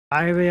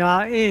Here we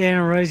are in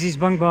Rosie's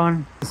bunk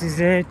barn. This is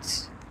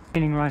it.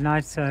 Raining right now,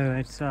 so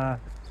it's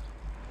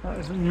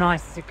as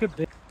nice as it could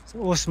be. It's an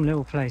awesome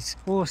little place.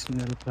 Awesome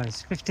little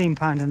place.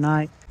 £15 a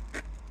night.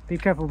 Be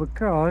careful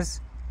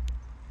because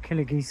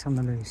killer geese on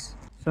the loose.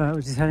 So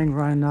we're just heading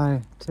right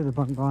now to the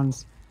bunk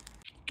barns.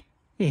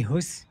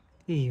 Eehus.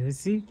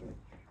 Eehusy.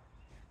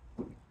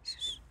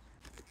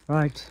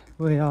 Right,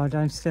 we are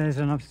downstairs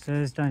and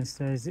upstairs.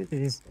 Downstairs it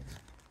is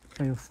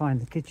where you'll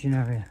find the kitchen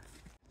area.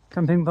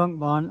 Camping bunk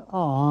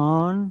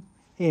barn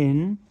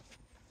in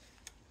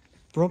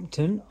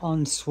Brompton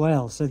on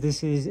Swale. So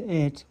this is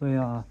it.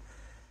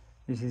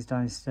 This is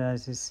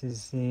downstairs. This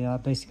is the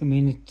basic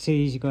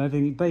amenities. You've got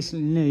everything you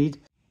basically need.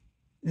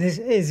 This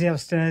is the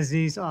upstairs.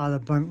 These are the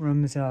bunk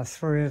rooms. There are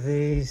 3 of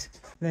these.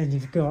 Then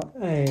you've got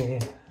a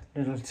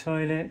little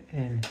toilet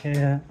in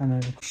here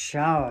and a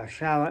shower.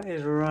 Shower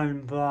is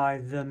run by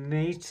the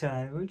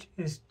meter, which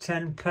is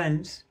 10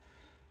 pence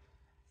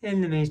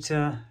in the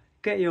meter.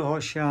 Get your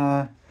hot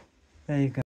shower. There you go.